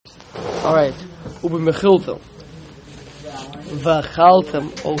Alright. Ubimechiltem.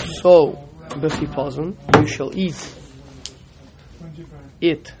 Vachaltem also bechipazon. You shall eat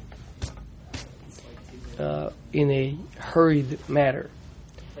it in a hurried manner.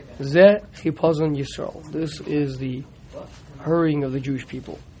 Ze chipazon Yisrael. This is the hurrying of the Jewish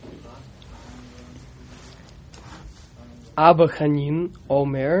people. Abba Chanin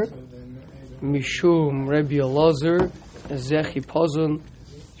Omer Mishum Rabbi Elazar Ze chipazon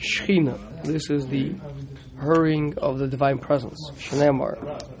Shechina. This is the hurrying of the divine presence. Shneimar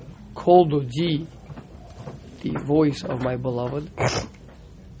Kol Dodi, the voice of my beloved.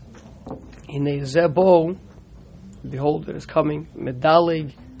 In a Zebo, behold, it is coming.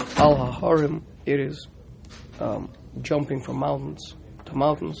 Medalig al haharim, it is jumping from mountains to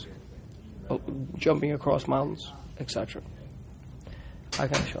mountains, jumping across mountains, etc.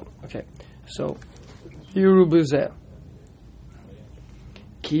 Okay, so Yerubizeh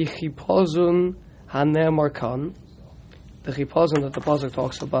Ki chipazon hanemar kan, the chipazon that the pasuk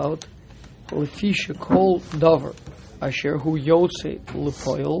talks about, lefisha kol davar asher hu yotze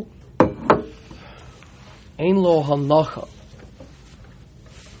lepoil ein lo hanacha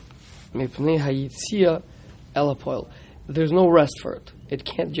mipnei hayitzia elapoil. There's no rest for it. It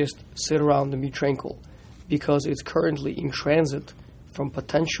can't just sit around and be tranquil because it's currently in transit from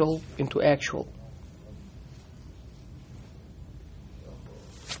potential into actual.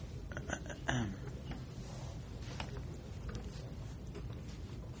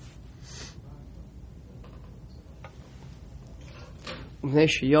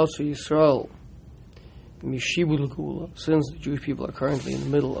 Since the Jewish people are currently in the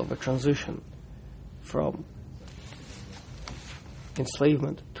middle of a transition from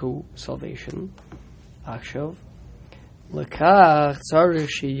enslavement to salvation, Akshav,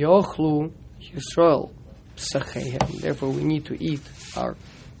 therefore we need to eat our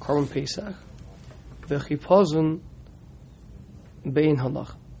Korban Pesach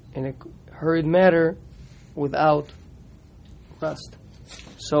in a hurried manner without rest.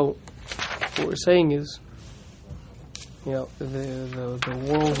 So what we're saying is, the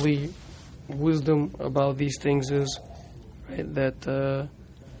worldly wisdom about these things is, right, that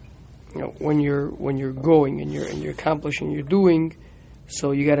when you're going and you're accomplishing, you're doing,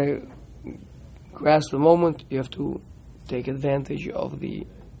 so you gotta grasp the moment. You have to take advantage of the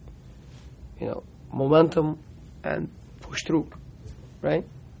momentum and push through, right?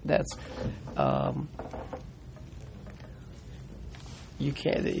 That's you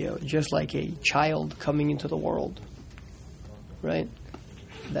can't, just like a child coming into the world, right?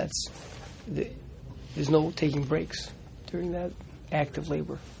 There's no taking breaks during that active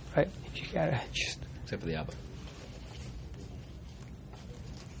labor, right? You gotta just, except for the Abba.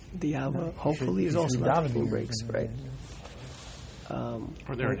 The Abba hopefully is also not taking breaks, right? Are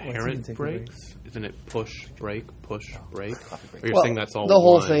there inherent breaks? Isn't it push, break, push, break? Or you're saying that's all the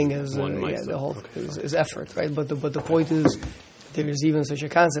whole one, thing is the whole thing is effort, right? But the point is, there's even such a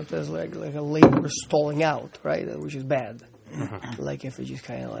concept as like a labor stalling out, right? Which is bad. Like if it just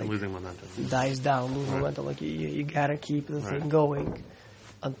kind of like losing momentum, dies down, losing momentum. Like you gotta keep the thing going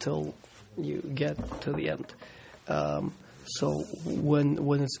until you get to the end. So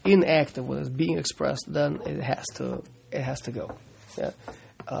when it's inactive, when it's being expressed, then it has to go. Yeah.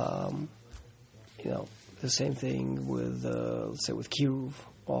 The same thing with let's say with Kiruv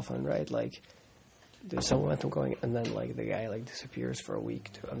often, right? Like there's some momentum going, and then like the guy like disappears for a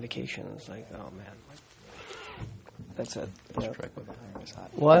week on vacation. And it's like, oh man, that's it. A strike with the iron is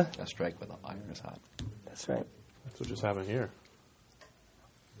hot. What? A strike with the iron is hot. That's right. That's what just happened here.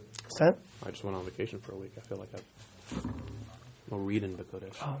 What's that? I just went on vacation for a week. I feel like I'm reading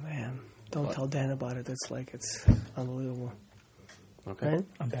Bakodesh. Oh man, don't tell Dan about it. It's unbelievable. Okay. Right?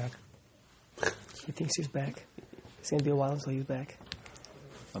 I'm back. He thinks he's back. It's gonna be a while until he's back.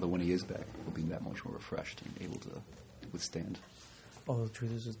 Although when he is back, he'll be that much more refreshed and able to withstand. Although the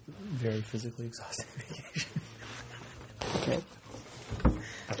truth is, it's very physically exhausting vacation. Okay.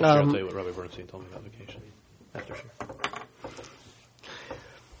 After I'll tell you what Rabbi Bernstein told me about vacation. After sure.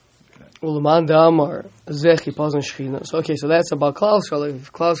 So okay, so that's about Klaus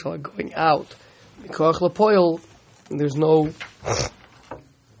going out. There's no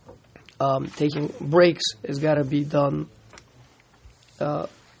taking breaks. It's got to be done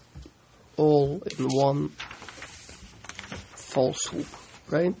all in one full swoop,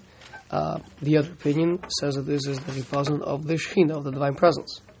 right? The other opinion says that this is the repository of the Shechina, of the divine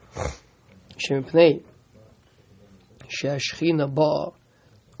presence. Shemipnei she'ashchina ba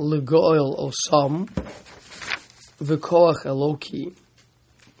legoil osam v'koach eloki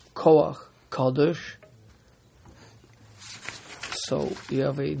koach kadosh. So you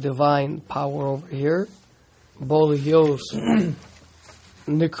have a divine power over here. Bolios Nikra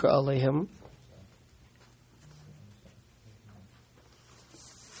Aleihim.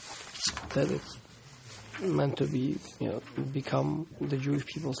 That it's meant to be, become the Jewish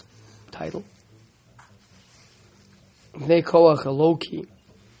people's title. Vnei Koach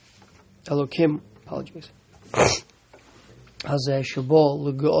Elokim, apologies. Hazeh Shabo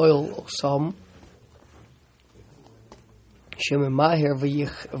L'Go'il Osam Shememaher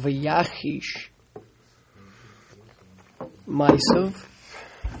V'Yachish Maisav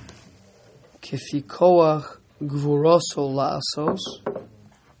Kefi Koach Gvuroso La'asos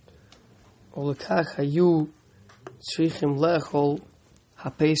Olekach Hayu Tzrichim Lechol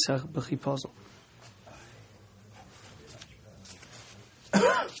HaPesach B'Chipazon.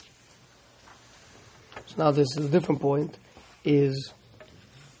 So now this is a different point, is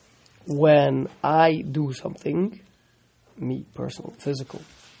when I do something, me, personal, physical,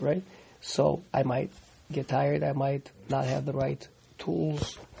 right? So I might get tired, I might not have the right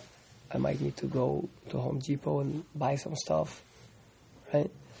tools, I might need to go to Home Depot and buy some stuff, right?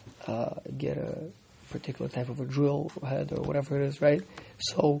 Get a particular type of a drill head or whatever it is, right?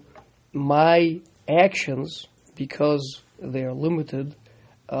 So my actions, because they are limited,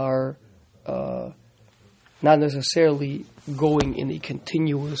 are not necessarily going in a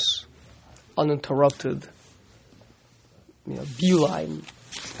continuous, uninterrupted, beeline,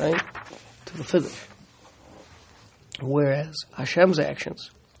 right, to the finish. Whereas Hashem's actions,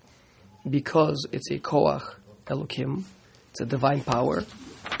 because it's a Koach Elokim, it's a divine power,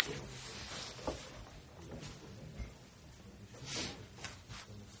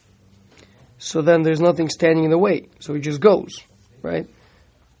 so then there's nothing standing in the way. So it just goes, right?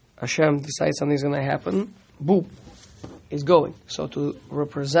 Hashem decides something's going to happen, boom, it's going. So to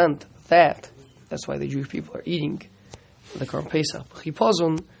represent that, that's why the Jewish people are eating the Korban Pesach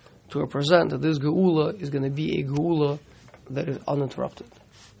Chipazon, to represent that this Geula is going to be a Geula that is uninterrupted.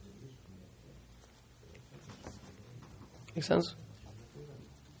 Make sense?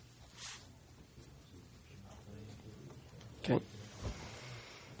 Okay.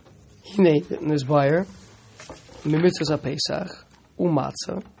 Hine Nizbayer Mimitzvah Pesach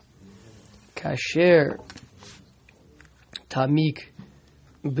Umatzah Kasher Tamik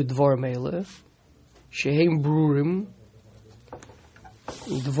B'dvar Mele Shehem Brurim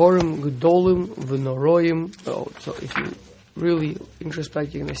Dvorim Gedolim V'noroyim. So if you really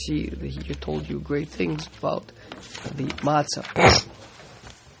introspect, you're going to see that he told you great things about the matzah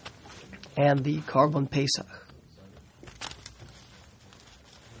and the Korban Pesach.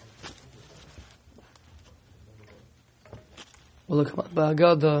 Well, look at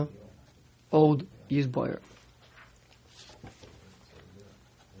Ba'agada Od Yizboyer.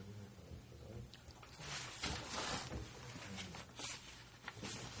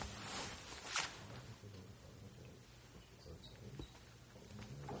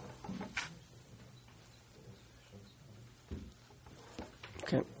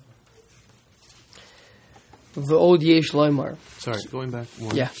 Okay. V'od yesh loymar. Sorry, going back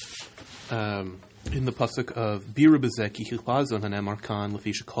one. Yeah. In the pasuk of Bira Bezeki Chilpazon Hanemar Kan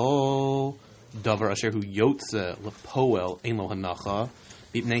Lefi Shekol Davar Asher Hu Yotze Lepoel Ein Lo Hanacha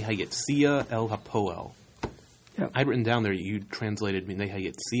Bipnei Hayetzia El Hapoel. Yeah. I'd written down there you translated Bipnei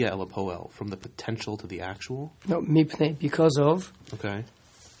Hayetzia El Hapoel from the potential to the actual. No, mipnei, because of Okay.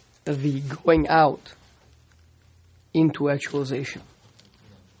 the going out into actualization.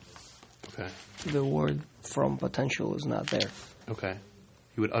 Okay. The word from potential is not there. Okay.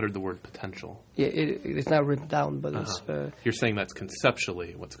 You would utter the word potential. Yeah, it's not written down, but it's You're saying that's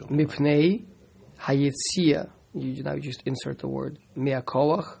conceptually what's going on. mipnei hayetzia. You now just insert the word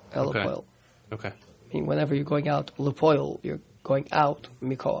miakoach el hapoel. Okay. I mean, whenever you're going out lepoil, you're going out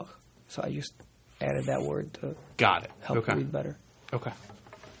mikoach. So I just added that word to Got it. help Okay. read better. Okay.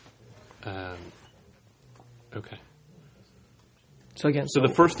 Okay. So again, So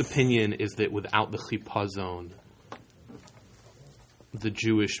the first opinion is that without the chipazon, the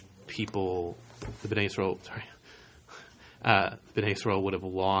Jewish people, the Bnei Israel would have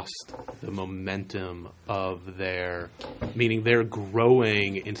lost the momentum of their, meaning they're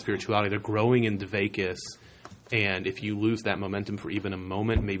growing in spirituality, they're growing in Dveikus, and if you lose that momentum for even a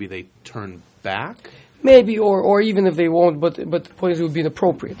moment, maybe they turn back? maybe, or even if they won't, but the point is it would be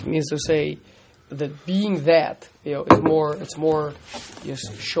inappropriate. It means to say that being that, it's more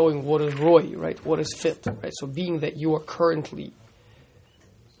just showing what is roy, right? What is fit, right? So being that you are currently,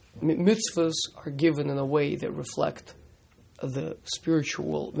 mitzvahs are given in a way that reflect the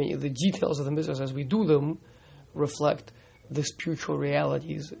spiritual, meaning the details of the mitzvahs as we do them reflect the spiritual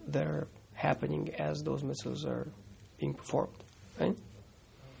realities that are happening as those mitzvahs are being performed. right?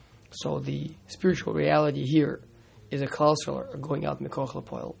 So the spiritual reality here is a klal Yisrael going out mikoch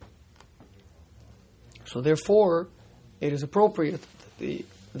l'poel. So therefore, it is appropriate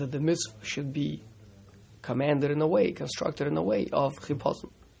that the mitzvah should be commanded in a way, constructed in a way of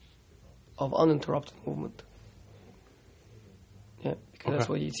chipazon, of uninterrupted movement. Yeah, because that's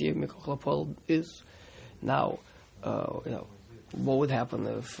what Yitziv mikoch l'poel is. Now, what would happen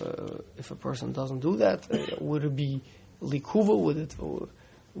if a person doesn't do that? Would it be likuva?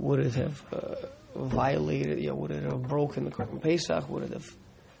 Would it have violated? Would it have broken the Korban Pesach? Would it have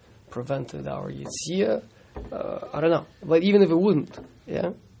prevented our Yitzia? I don't know. But even if it wouldn't,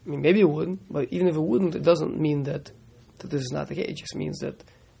 maybe it wouldn't. But even if it wouldn't, it doesn't mean that this is not the case. It just means that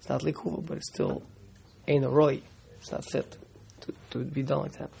it's not likuva, but it's still ain't a roy. It's not fit to be done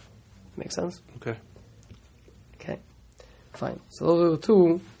like that. Make sense? Okay. Okay, fine. So those are the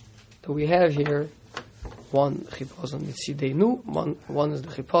two that we have here. One chipazon mitzideinu, one is the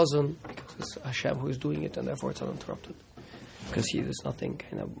chipazon because it's Hashem who is doing it, and therefore it's uninterrupted. Because there's nothing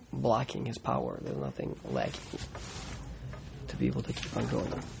kind of blocking his power. There's nothing lacking to be able to keep on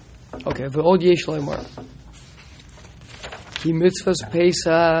going. Okay, v'od yesh loymar ki mitzvahs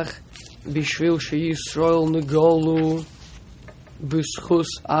Pesach b'shvil sheYisrael negolu b'schus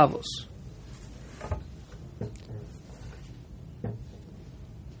avos.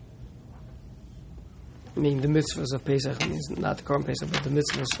 Meaning the mitzvahs of Pesach means not the Korban Pesach, but the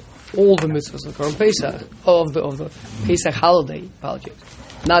mitzvahs, all the mitzvahs of the Korban Pesach, of the Pesach holiday, apologies,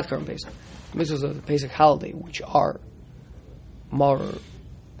 not Korban Pesach, mitzvahs of the Pesach holiday, which are Maror,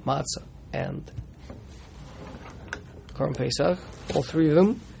 Matzah, and Korban Pesach, all three of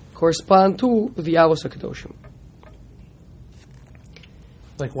them correspond to the Avos HaKadoshim.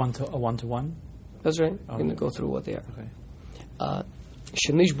 Like one to one? That's right. Oh. We're going to go through what they are. Okay.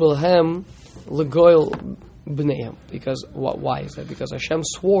 Shenish Bilhem Legoil B'neihem. Because why is that? Because Hashem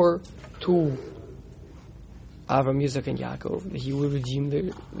swore to Avram, Yitzchak, and Yaakov that He would redeem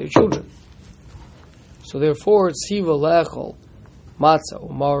their children. So therefore, Tziva Lechol Matzah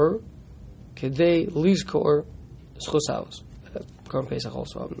Umar Kedei Lizkor Schosavos. Korban Pesach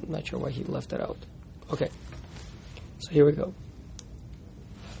also. I'm not sure why he left that out. Okay. So here we go.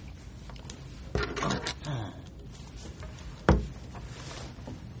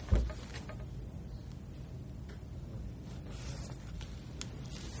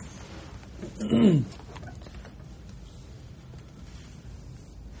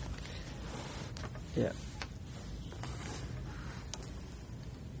 Yeah.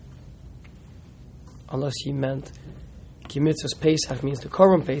 Unless he meant Ki mitzvahs Pesach means the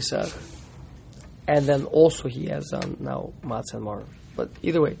Korban Pesach, and then also he has on now Matzah and Maror. But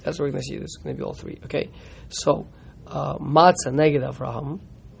either way, that's what we're going to see. This is going to be all three. Okay, so Matzah neged Avraham,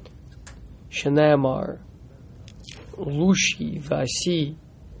 Shene'emar Lushi Vasi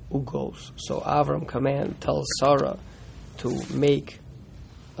Ugos. So Avram tells Sarah to make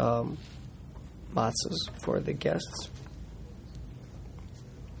matzahs for the guests.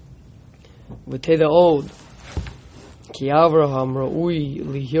 V'teda od ki Avraham ra'ui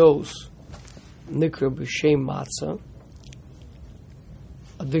lihyos nikra b'shem matzah.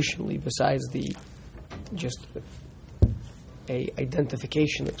 Additionally, besides the just a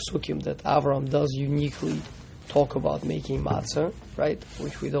identification of Sukkim that Avram does uniquely talk about making matzah, right?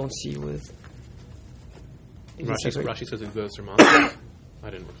 Which we don't see with. Rashi says it goes through matzah. I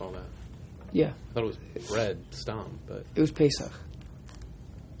didn't recall that. Yeah, I thought it was bread, stam, but it was Pesach.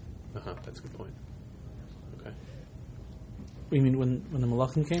 That's a good point. Okay. You mean when the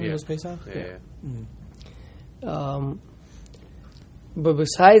Malachim came, Yeah. it was Pesach? Yeah. Mm. But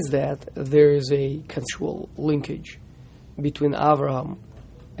besides that, there is a conceptual linkage between Avraham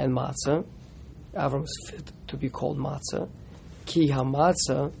and matzah. Avram is fit to be called matzah. Ki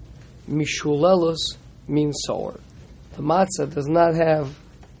ha-matzah mishulelus means sour. The matzah does not have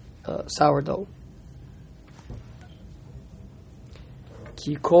sourdough.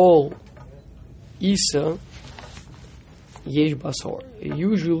 Ki kol isa yesh basor.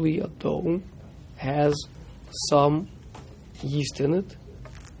 Usually a dough has some yeast in it.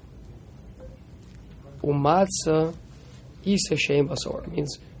 Umatzah isa shein basor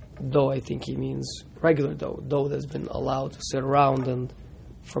means dough. I think he means regular dough that's been allowed to sit around and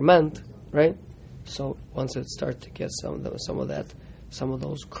ferment, right? So once it starts to get some of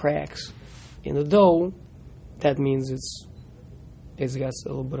those cracks in the dough, that means it's got a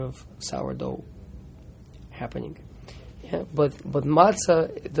little bit of sourdough happening. Yeah, but matzah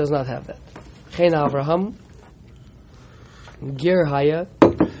it does not have that. Chen Avraham ger haya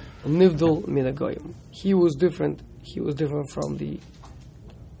nivdul min hagoyim. He was different from the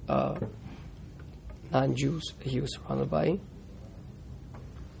non-Jews that he was surrounded by.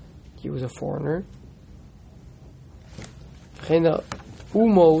 he was a foreigner. V'chein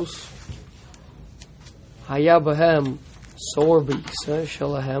umos haya bahem sor b'isa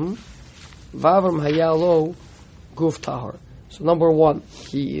shalahem v'avram haya lo guf tahor. So number one,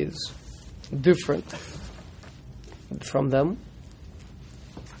 he is different from them.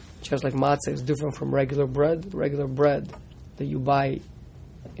 Just like matzah is different from regular bread that you buy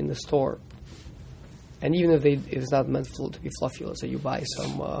in the store. And even if it's not meant to be fluffy, let's say you buy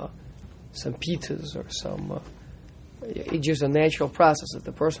some pitas or some, it's just a natural process that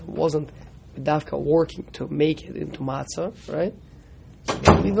the person wasn't dafka working to make it into matzah, right? So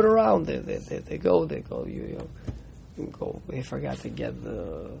they leave it around. They go. You go. They forgot to get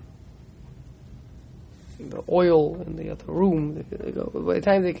the oil in the other room. They go. By the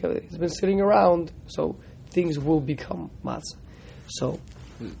time it's been sitting around, so things will become matzah. So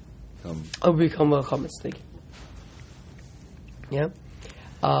it'll become a chametz thing. Yeah.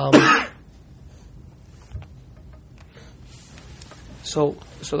 So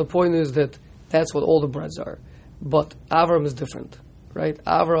the point is that that's what all the breads are, but Avram is different, right?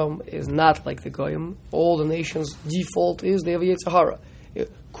 Avram is not like the goyim. All the nations' default is they have a Yetzer Hara.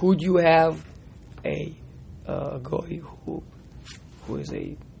 Could you have a goy who is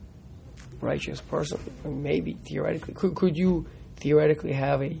a righteous person? Maybe theoretically. Could you theoretically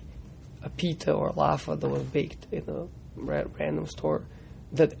have a pita or a lafa that was baked in a random store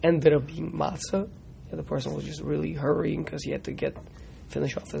that ended up being matzah? And the person was just really hurrying because he had to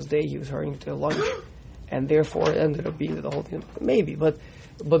finish off his day. He was hurrying to lunch, and therefore it ended up being the whole thing. Maybe, but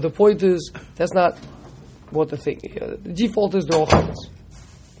the point is that's not what the thing. The default is they're all chametz.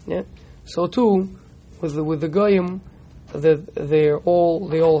 Yeah. So too with the goyim, that they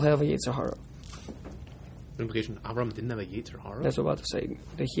all have a Yetzer Hara. Implication: Avram didn't have a Yetzer Hara. That's what I'm about to say.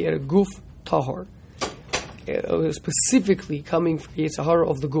 That he had a guf tahor, specifically coming from the Yetzer Hara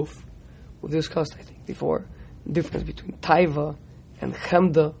of the guf. We discussed, I think, before the difference between taiva and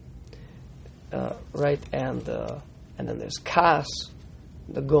chemda, right? And then there's kas.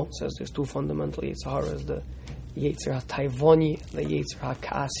 The Gon says there's two fundamental Yetzer Haras: the Yetzer HaTaivoni and the Yetzer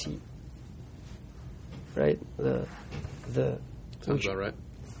HaKasi. Right? Sounds about right.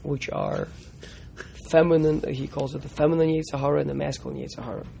 Which are feminine. He calls it the feminine Yetzer Hara and the masculine Yetzer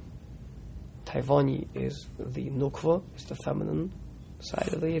Hara. Taivoni is the nukva, it's the feminine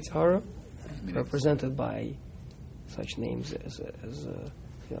side of the Yetzer Hara, represented by such names as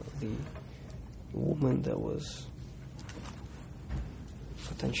the woman that was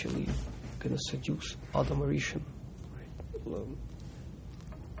potentially going to seduce Adam Arishan, right?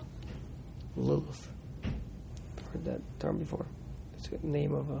 Lilith. Heard that term before. It's a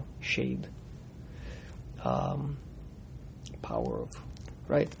name of a shade. Power of,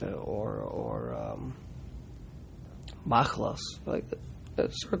 right? Or machlas, like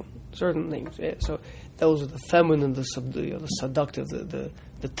certain names. Yeah. So those are the feminine, the seductive, the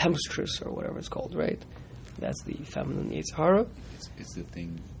temptress, or whatever it's called, right? That's the feminine Yetzer Hara. It's the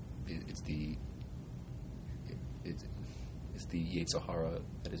thing. It's the Yetzer Hara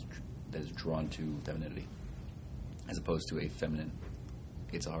that is drawn to femininity, as opposed to a feminine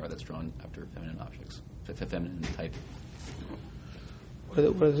Yetzer Hara that's drawn after feminine objects, feminine type. What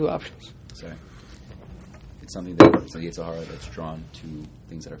are the two options? Sorry. It's something that's a Yetzer Hara that's drawn to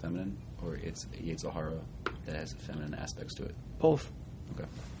things that are feminine, or it's a Yetzer Hara that has feminine aspects to it. Both. Okay.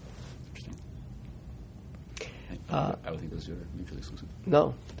 Interesting. I would think those are mutually exclusive.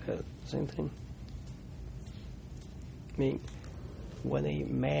 No, they're the same thing. I mean, when a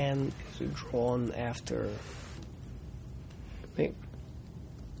man is drawn after...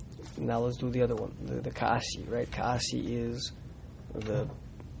 Now let's do the other one, the Kasi, right? Kasi is the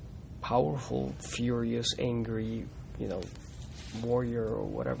powerful, furious, angry, warrior or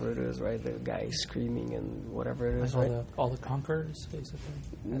whatever it is, right? The guy screaming and whatever it is, like right? all the conquerors,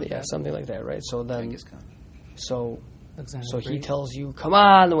 basically. Yeah, something like that, right? So then, so Alexander he tells you, "Come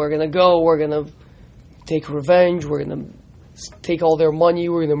on, we're gonna take revenge. We're gonna take all their money.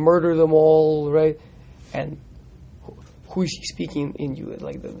 We're gonna murder them all, right?" And who is he speaking in you?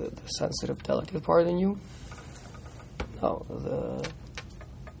 Like the sensitive, delicate part in you? No,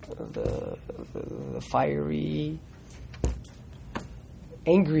 the fiery,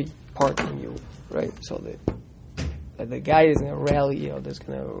 angry part in you, right? So the guy is going to rally, that's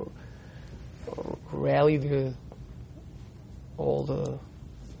going to rally all the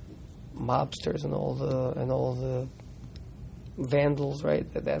mobsters and all the vandals, right?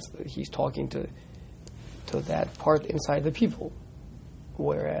 He's talking to that part inside the people,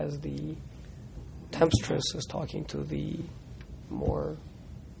 whereas the temptress is talking to the more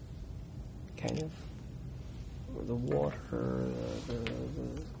kind of the water,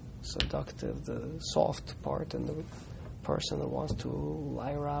 the seductive, the soft part, and the person that wants to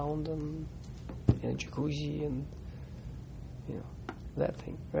lie around and in a jacuzzi and that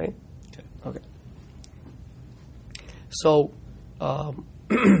thing, right? Okay. So, so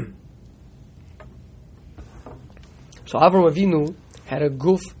Avram Avinu had a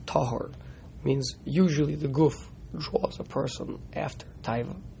guf tahor, means usually the guf draws a person after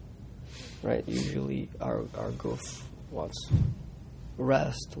taiva, right? Usually our guf wants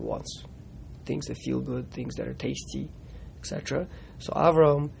rest, wants things that feel good, things that are tasty, etc. So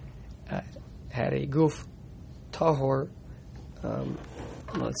Avram had a guf tahor.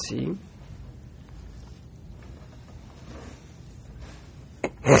 Let's see.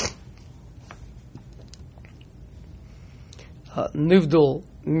 Nivdul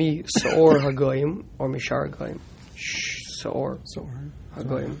mi saor hagoyim or mishar hagoyim. Saor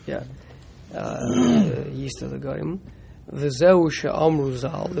hagoyim. Yeah. Yeast of the goyim. V'zeu she'amru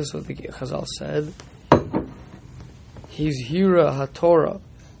zal. This is what the Chazal said. His hira haTorah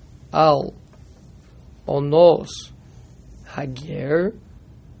al onos hager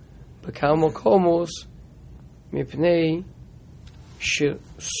b'kamo komos mipnei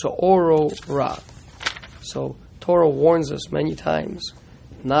she'saoro ra. So Torah warns us many times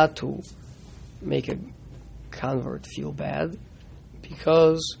not to make a convert feel bad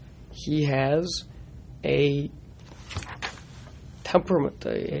because he has a temperament,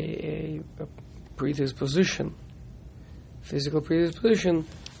 a predisposition, physical predisposition,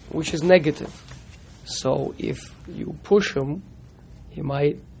 which is negative. So if you push him, he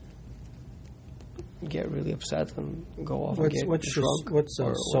might get really upset and go off and get drunk. What's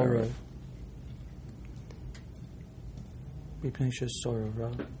or sorrow? Mipnei sorrow,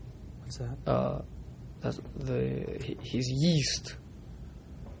 right? What's that? That's his yeast.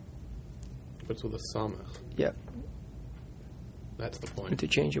 What's with the samach? Yeah. That's the point.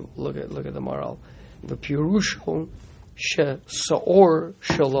 Interchangeable. Look at the moral. The pirusho she saor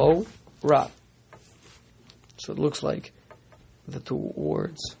shelo ra. So it looks like the two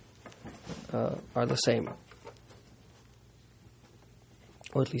words are the same,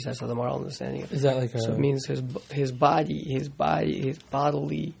 or at least that's how the moral understanding it. Is that like so it means his bodily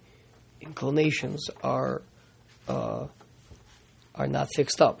inclinations are not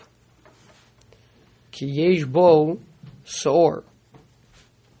fixed up. Ki yesh bo saor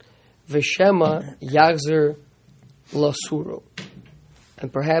v'shema yachzer lasuro,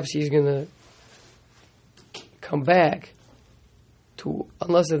 and perhaps he's gonna come back to,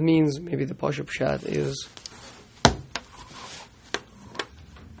 unless it means maybe the Pashup Pshat is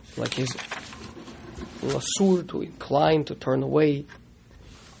like his lasur, to incline, to turn away.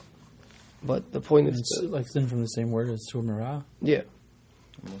 But the point is, it's like then from the same word as surmara. Yeah.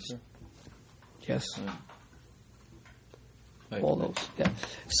 Musar? Yes. Right. All those. Yeah.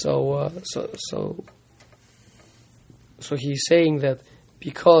 So he's saying that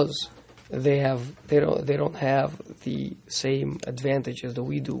because they don't have the same advantages that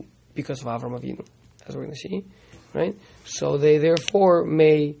we do because of Avram Avinu, as we're going to see, right? So they therefore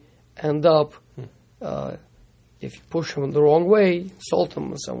may end up, if you push them the wrong way, insult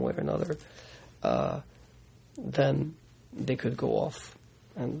them in some way or another, then they could go off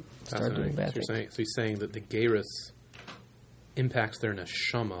and start doing bad things. So he's saying that the gerus impacts their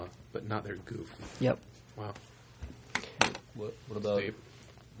neshama, but not their goof. Yep. Wow. What about? Steve?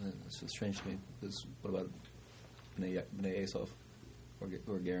 It's strange to me. What about Bnei Esav or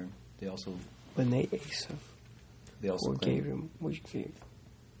Gerim? They also Bnei Esav. They also Or claim gave him, which gave.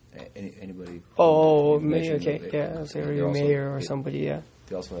 anybody. Oh, May, okay, yeah, say Mayor or somebody, yeah.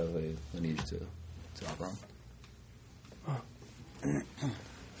 They also have a lineage to Abraham.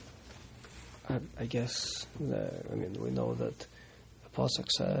 I guess, we know that the Pasuk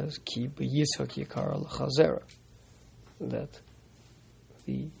says, Ki b'Yitzchak yikar l'chazera, that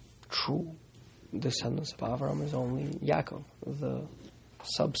the true descendants of Abraham is only Yaakov, the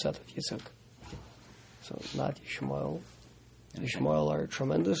subset of Yitzchak. So not Yishmael. Yishmael are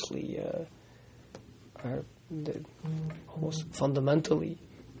tremendously, almost fundamentally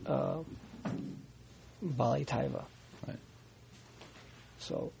Bali Taiva. Right.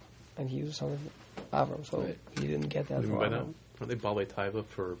 So, and he was a son of Avram, so Right. he didn't get that What do you from mean by that? Avram. Aren't they Balei Taiva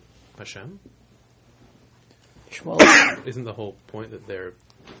for Hashem? Yishmael, Isn't the whole point that they're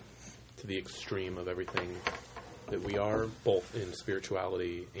to the extreme of everything that we are, both in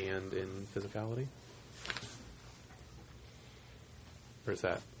spirituality and in physicality? Or is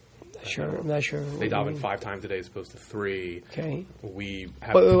that? I'm not sure. They daven 5 times a day as opposed to 3. Okay. We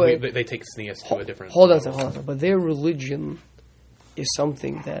have. Wait. They take sneas to a different. Hold on a second. But their religion is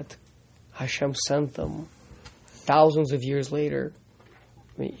something that Hashem sent them thousands of years later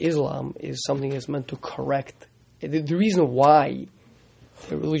I mean, Islam is something that's meant to correct. The reason why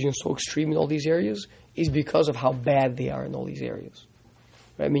the religion is so extreme in all these areas is because of how bad they are in all these areas.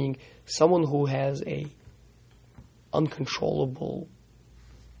 Right? Meaning, someone who has a uncontrollable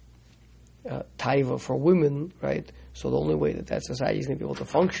taiva for women, right? So the only way that society is going to be able to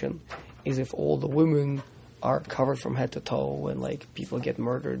function is if all the women are covered from head to toe, and like people get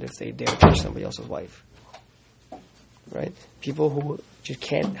murdered if they dare touch somebody else's wife. Right? People who just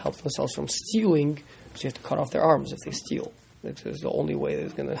can't help themselves from stealing, so you have to cut off their arms if they steal. This is the only way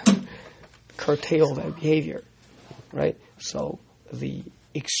that's going to curtail that behavior. Right? So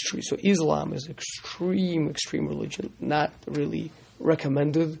so Islam is extreme religion, not really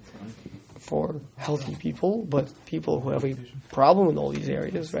recommended for healthy people, but people who have a problem in all these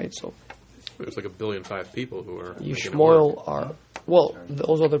areas, right? So there's like 1.5 billion people who are Yishmael are, well,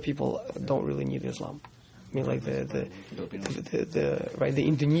 those other people don't really need Islam. I mean, like the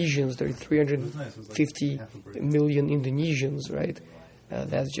Indonesians, there are 350 million Indonesians, right?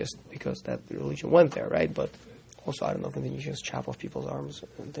 That's just because that religion went there, right? But also, I don't know if Indonesians chop off people's arms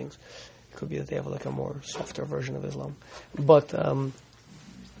and things. It could be that they have like a more softer version of Islam. But the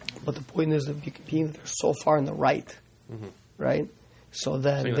point is that being that they're so far on the right, right? So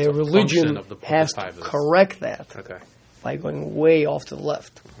then their religion has to correct that by going way off to the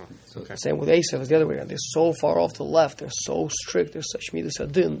left. Same with Esav, is the other way around. They're so far off to the left, they're so strict, they're such midas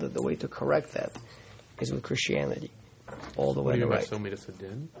adin, that the way to correct that is with Christianity. All the way to the right. So midas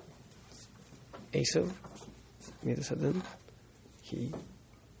adin? Esav, midas adin, he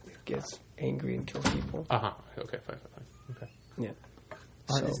gets angry and kills people. Okay, fine. Okay. Yeah.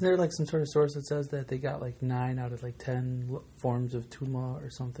 So, isn't there like some sort of source that says that they got like 9 out of like 10 forms of Tuma or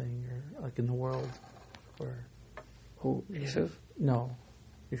something, or like in the world? Or who? Esav? No,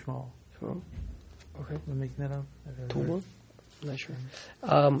 Yishmael. Okay. Am I making that up? Tuma? I'm not sure.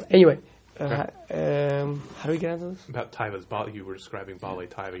 Anyway, how do we get into this? About Taiva's Bali. You were describing Bali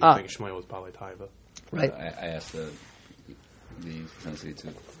Taiva. You think Shmuel was Bali Taiva. Right. I asked the tendency to.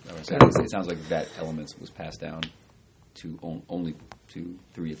 It sounds like that element was passed down to only through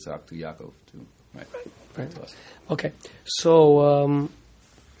Yitzhak to Yaakov right. to us. Okay, so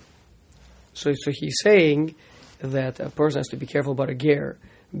he's saying that a person has to be careful about a ger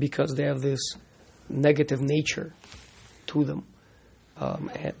because they have this negative nature to them.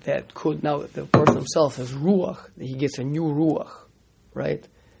 And that could, now the person himself has ruach, he gets a new ruach, right,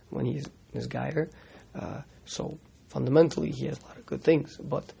 when he's this geyer. So fundamentally he has a lot of good things,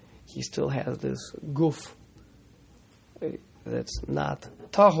 but he still has this guf that's not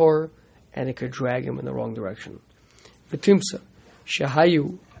tahor, and it could drag him in the wrong direction. V'timsa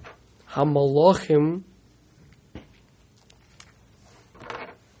shahayu hamalochim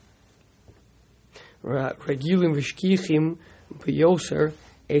regilim v'shkichim b'yoser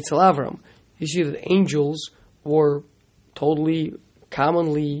etzel Avram. You see that angels were totally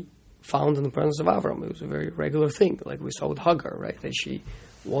commonly found in the presence of Avram. It was a very regular thing, like we saw with Hagar, right? That she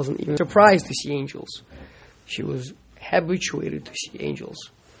wasn't even surprised to see angels. She was habituated to see angels.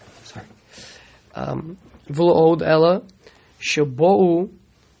 Sorry. V'lo'od ela shebou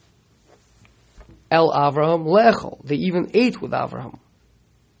el Avraham lechol. They even ate with Avraham.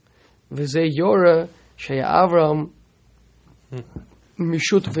 V'zeh yora sheya Avraham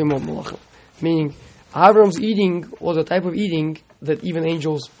mishut v'imom melachim. Meaning, Avram's eating was a type of eating that even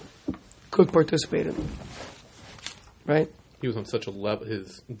angels could participate in. Right? He was on such a level,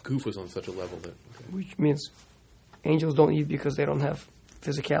 his goof was on such a level that... Which means angels don't eat because they don't have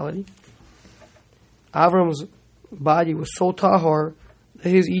physicality. Avram's body was so tahor that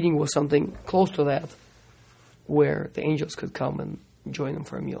his eating was something close to that, where the angels could come and join him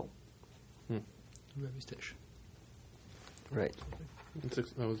for a meal. Rebbe's dish. Right.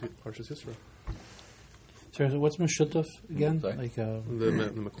 That was Parshas Yisro. So what's Meshutaf again? Sorry? Like The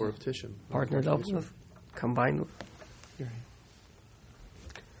Makor of Tishon. Partnered up with, combined with.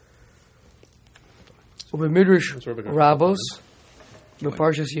 Over Midrash Rabos,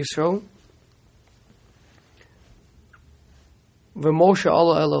 Parshas Yisro, Moshe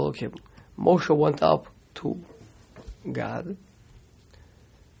Allah Elokim. Moshe went up to God.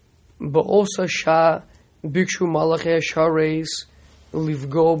 Ba'osa Shah Bikshu Malachei Shareis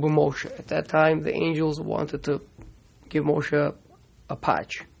Livgo b'Moshe. At that time, the angels wanted to give Moshe a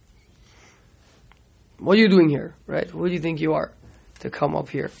patch. What are you doing here, right? Who do you think you are to come up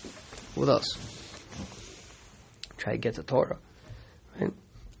here with us? Try to get the Torah. Right?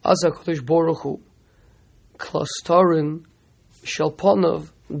 Asa Kodesh Baruch Hu Klastarin Shalponov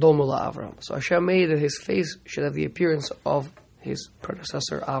Domula Avraham. So Hashem made that his face should have the appearance of his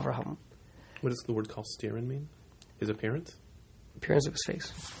predecessor Avraham. What does the word kalsterin mean? His appearance? appearance of his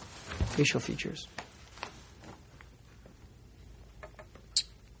face, facial features.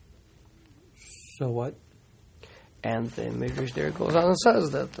 So what? And the Midrash there goes on and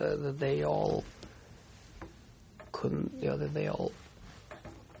says that they all couldn't, that they all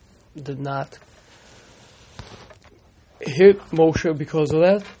did not hit Moshe because of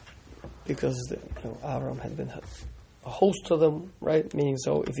that, because Avram had been a host to them, right? Meaning,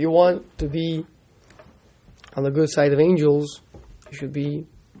 so if you want to be on the good side of angels, you should be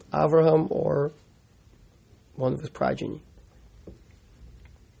Avraham or one of his progeny.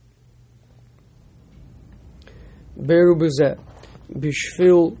 Beru b'zeh,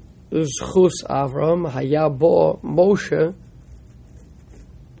 b'shvil zchus Avram haya bo Moshe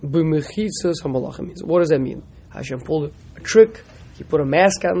b'mechitzas hamalachim. What does that mean? Hashem pulled a trick. He put a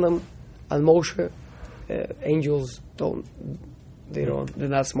mask on them, on Moshe. Angels they're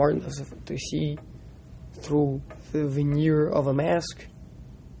not smart enough to see through the veneer of a mask. Is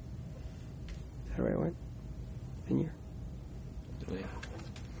that the right word? Veneer.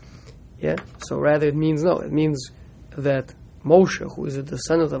 Yeah. So rather, it means that Moshe, who is a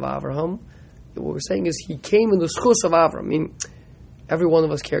descendant of Avraham, what we're saying is he came in the schus of Avraham. I mean, every one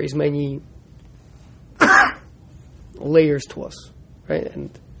of us carries many layers to us, right?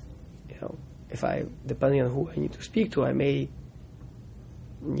 And if I, depending on who I need to speak to, I may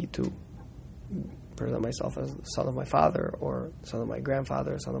need to present myself as the son of my father, or son of my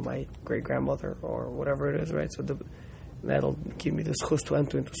grandfather, son of my great grandmother, or whatever it is, right? So that'll give me the schus to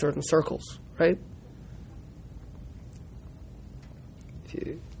enter into certain circles, right?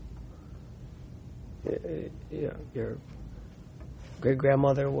 Your great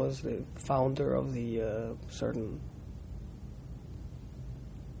grandmother was the founder of the certain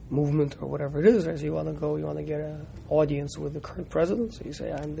movement or whatever it is, right? So you want to get an audience with the current president, so you say,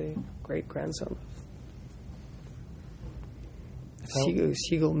 I'm the great grandson of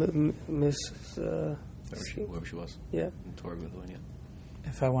Siegel, Miss whoever she was. Yeah. In Torah, Lithuania.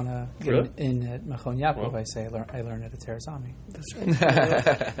 If I want to get in at Machon Yaakov, I say I learn at a Teresami. That's right.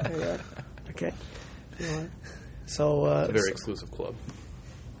 Yeah. Okay. So It's a very exclusive club.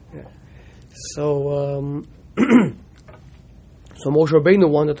 Yeah. So so Moshe Rabbeinu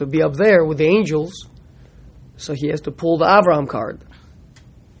wanted to be up there with the angels, so he has to pull the Avraham card.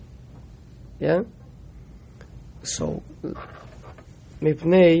 Yeah. So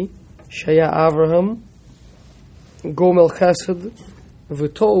Mipnei Shaya Avraham Gomel Chesed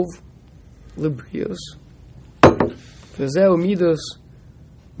V'tov Librius V'zeu Midas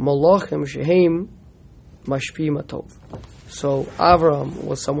Malachim Shehem Mashpi Matov. So Avraham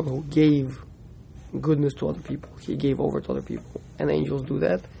was someone who gave goodness to other people. He gave over to other people, and angels do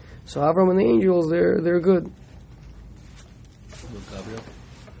that. So Avraham and the angels, they're good. Gabriel.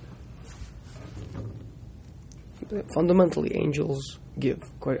 Fundamentally, angels give.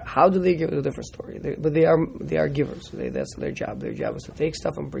 How do they give? Is a different story. But they are givers. That's their job. Their job is to take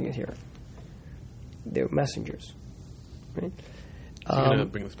stuff and bring it here. They're messengers, right? Are you going to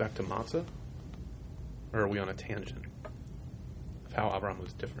bring this back to matzah, or are we on a tangent of how Avraham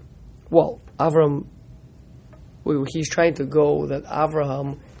was different? Well, Avraham, he's trying to go that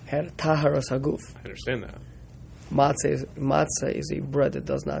Avraham had taharas haguf. I understand that. Matzah is a bread that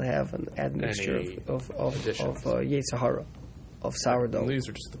does not have an admixture of Yetzer Hara, of sourdough. And these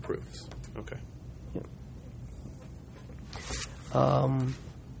are just the proofs. Okay. Yeah.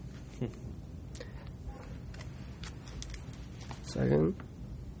 Second.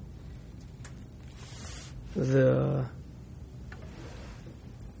 The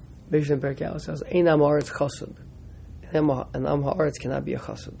Mishnah Perkei says, "Ein am haaretz chassid," and am haaretz cannot be a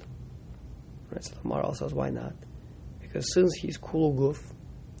chassid. Right? So the Maharal says, why not? Because since he's kul guf,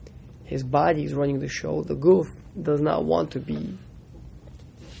 his body is running the show. The guf does not want to be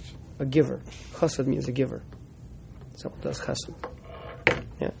a giver. Chassid means a giver. Someone does chassid.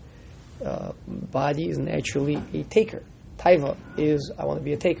 Yeah. Body is naturally a taker. Taiva is, I want to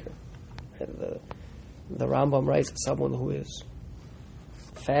be a taker. Right? The Rambam writes that someone who is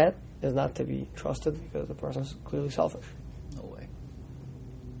fat is not to be trusted because the person is clearly selfish. No way.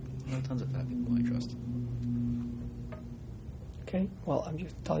 There are tons of fat people I trust. Okay, well, I'm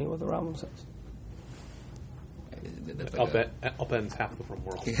just telling you what the Rambam says. That's Upend's half the from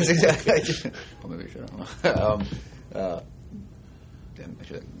world. Well, maybe I should. I don't know. Damn, I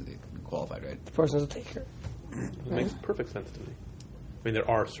should have qualified, right? The person is a taker. It makes perfect sense to me. I mean, there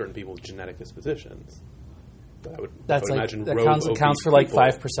are certain people with genetic dispositions. But I would imagine that rogue counts for obese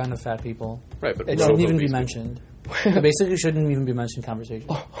like people. 5% of fat people. Right, but It rogue shouldn't even be obese mentioned. It basically shouldn't even be mentioned in conversation.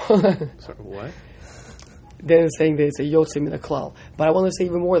 people. Sorry, what? Then it's saying that it's a yotze min haklal. But I want to say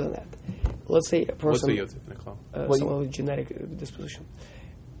even more than that. let's say a What's the person, Yotze Pinnacle? someone with genetic disposition.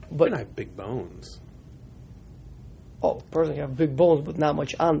 But But I have big bones. a person can have big bones, but not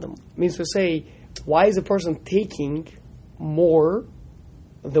much on them. Means to say, why is a person taking more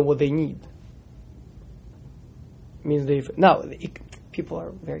than what they need? Means people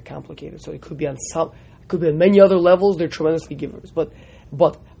are very complicated, so it could be on many other levels. They're tremendously givers, but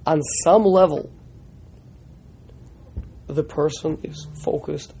on some level, the person is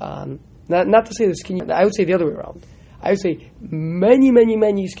focused on not to say the skinny. I would say the other way around. I would say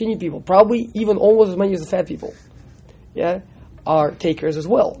many skinny people, probably even almost as many as the fat people, are takers as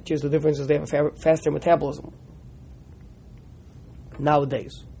well. Just the difference is they have a faster metabolism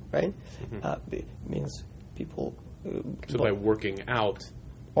nowadays, right? It means people. So by working out,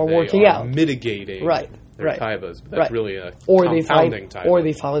 or they working are out, mitigating their taivas. But that's really a compounding taiva. Or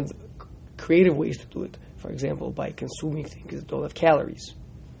they find creative ways to do it. For example, by consuming things that don't have calories.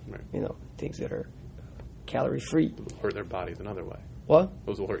 Right. Things that are calorie free. Hurt their bodies another way. What?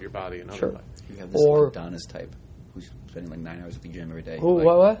 Those will hurt your body another Sure. way. You have this Or- Adonis type who's spending like 9 hours at the gym every day. Who? Like,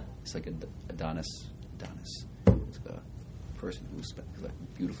 What? It's like Adonis. It's a person who's like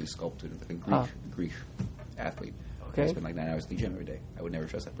beautifully sculpted, like a Greek athlete. Okay. They spend like 9 hours at the gym every day. I would never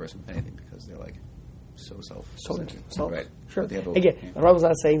trust that person with anything because they're like so self-centered. Self. Right. Sure. But they have a- Again, yeah. the Rambam's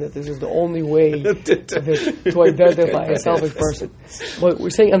not saying that this is the only way to identify a selfish person. But we're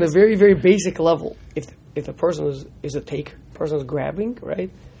saying on a very, very basic level, if the person is a taker, person is grabbing, right?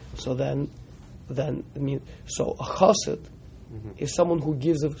 So then so a chassid is someone who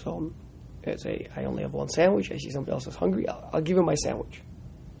gives of his own. Say, I only have one sandwich. I see somebody else is hungry. I'll give him my sandwich,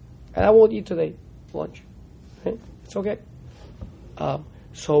 and I won't eat today lunch. Right? It's okay.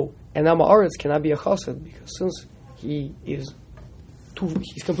 And Am Haaretz cannot be a chassid because since he's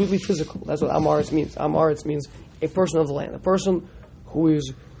completely physical. That's what Am Haaretz means. Am Haaretz means a person of the land, a person who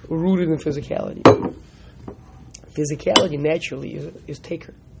is rooted in physicality. Physicality naturally is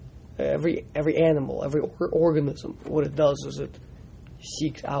taker. Every animal, every organism, what it does is it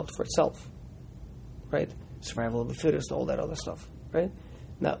seeks out for itself, right? Survival of the fittest, all that other stuff, right?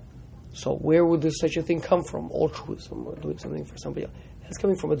 Now, so where would such a thing come from? Altruism or doing something for somebody else. That's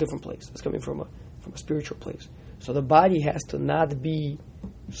coming from a different place. It's coming from a spiritual place. So the body has to not be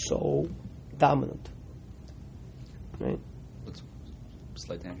so dominant, right? Let's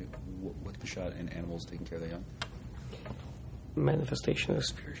slight tangent. What's the shot in animals taking care of their young? Manifestation of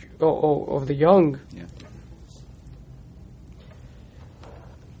spiritual. Of the young. Yeah.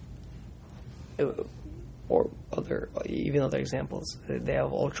 Or other examples. They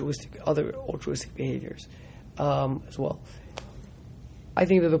have other altruistic behaviors as well. I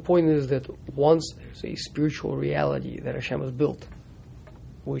think that the point is that once there's a spiritual reality that Hashem has built,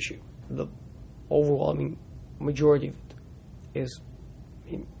 which the overwhelming majority of it is,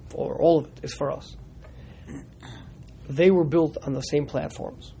 or all of it is for us, they were built on the same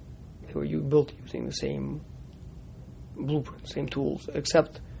platforms. They were built using the same blueprint, same tools,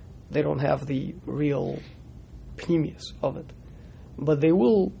 except they don't have the real pneumius of it. But they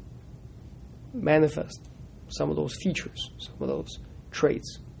will manifest some of those features, some of those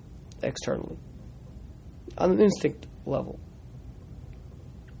traits externally on an instinct level.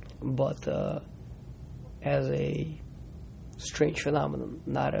 But as a strange phenomenon,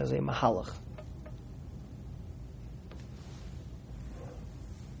 not as a mahalach.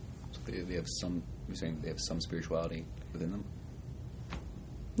 They have some. You're saying they have some spirituality within them.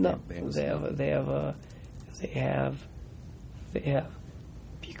 No, they have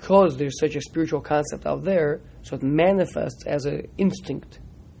because there's such a spiritual concept out there, so it manifests as an instinct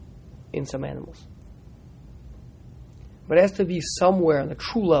in some animals. But it has to be somewhere on a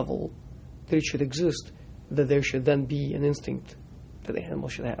true level that it should exist, that there should then be an instinct that the animal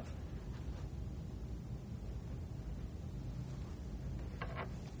should have.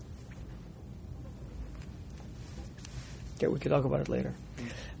 Okay, we could talk about it later.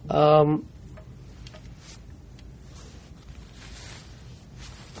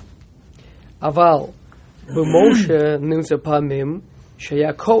 Aval, b'Moshe nimtza pamim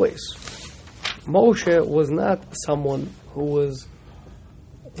shaya koes. Moshe was not someone who was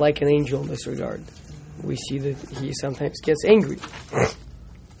like an angel in this regard. We see that he sometimes gets angry.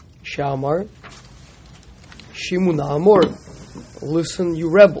 Shamar, Shimuna Amor, listen,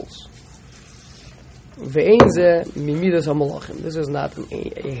 you rebels. Ve'enze mimidas hamalachim. This is not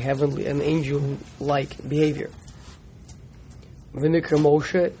a heavenly, an angel-like behavior. V'nikra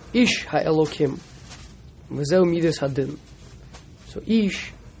Moshe ish ha'elokim. V'zeu midas hadin. So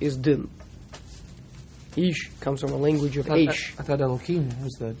ish is din. Ish comes from a language of ish. I thought Elohim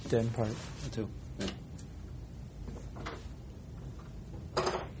was the den part. Me too. Yeah.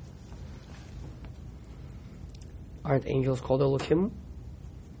 Aren't angels called Elohim?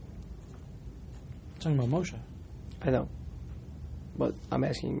 Talking about Moshe. I know. But I'm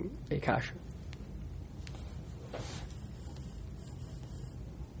asking a kasha.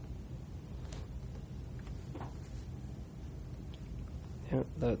 Yeah,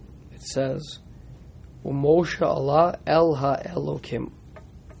 that it says, Moshe Allah El Ha-Elokim.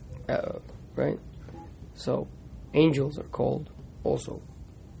 Right? So, angels are called also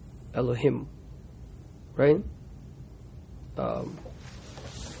Elohim. Right?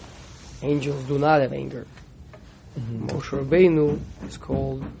 Angels do not have anger. Moshe Rabbeinu is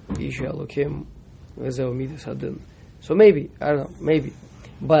called Isha Elokim Vezeu Midas Hadin. So maybe, I don't know, maybe.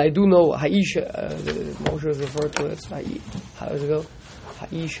 But I do know Haisha, Moshe is referred to as how does it go?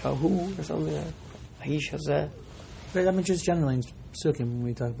 Haisha Hu or something like that. Haisha Zeh. But I mean, just generally in Sukkim, when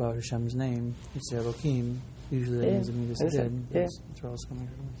we talk about Hashem's name, it's Elohim. Usually that means it means I understand. Hadin. Yeah. That's where I was coming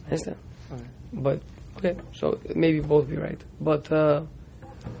from. I understand. Okay. But, okay, so maybe both be right. But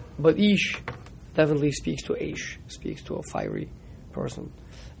Ish definitely speaks to Aish, speaks to a fiery person.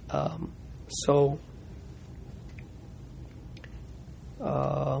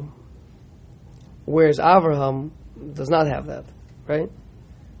 Whereas Avraham does not have that, right?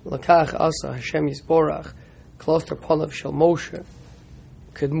 Lakach asa Hashem Yisborach kloster ponav shel Moshe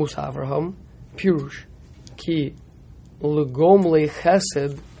kedmus Avraham pirush ki legom le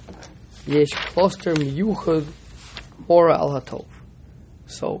chesed yesh kloster miyuchad mora al hatov.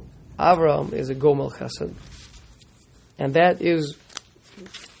 So Avraham is a gomel chesed, and that is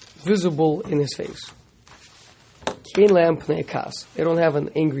visible in his face. Kein le'am pnei kas. They don't have an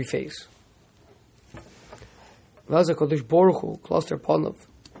angry face. Vaz HaKadosh Baruch Hu kloster ponav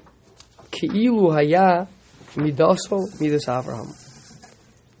Ki'ilu haya midaso midas Avraham.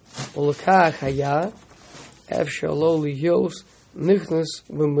 Ulekach haya efshar lo liyos nichnas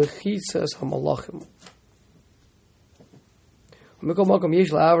b'mechitzas hamalachim. Mikol makom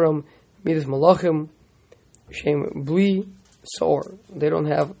yesh la'Avraham midas malachim shem bli sor. They don't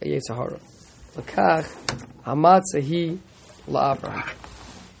have a Yetzer Hara. Lekach hamatzahi la'Avraham.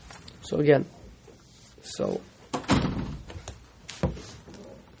 So again, So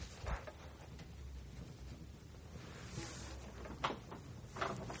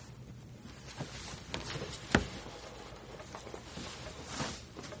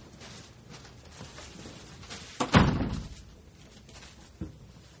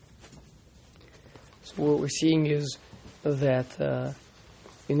what we're seeing is that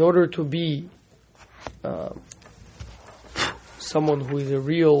in order to be someone who is a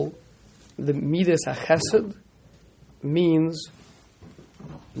real, the Midas HaChesed means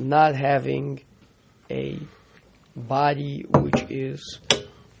not having a body which is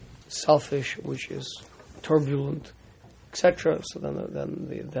selfish, which is turbulent, etc. So then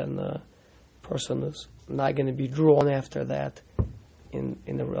the person is not going to be drawn after that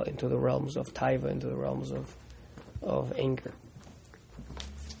into the realms of taiva, into the realms of anger.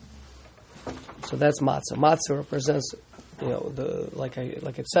 So that's matzah. Matzah represents, like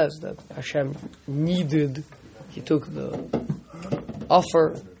it says that Hashem kneaded. He took the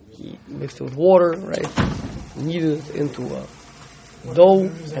offer, he mixed it with water, right? Kneaded it into a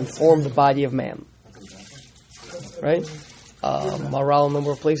dough and formed the body of man, right? Maral, a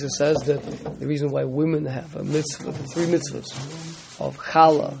number of places says that the reason why women have a mitzvah, the 3 mitzvahs of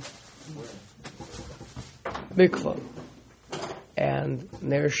challah, mikvah, and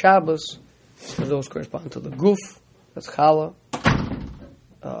ner Shabbos, so those correspond to the guf, that's challah.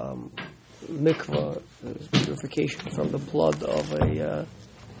 Mikvah is purification from the blood of nida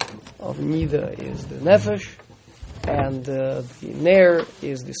is the nefesh, and the ner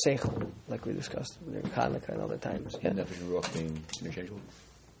is the seichel, like we discussed in Hanukkah and other times. Yeah. Nefesh and ruach being interchangeable.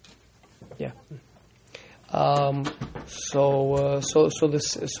 Yeah.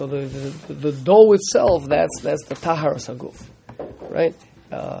 The dough itself, that's the taharas haguf, right?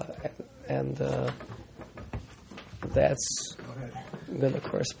 And that's going to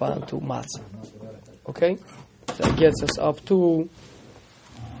correspond to matzah. Okay, that gets us up to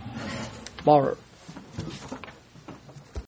maror.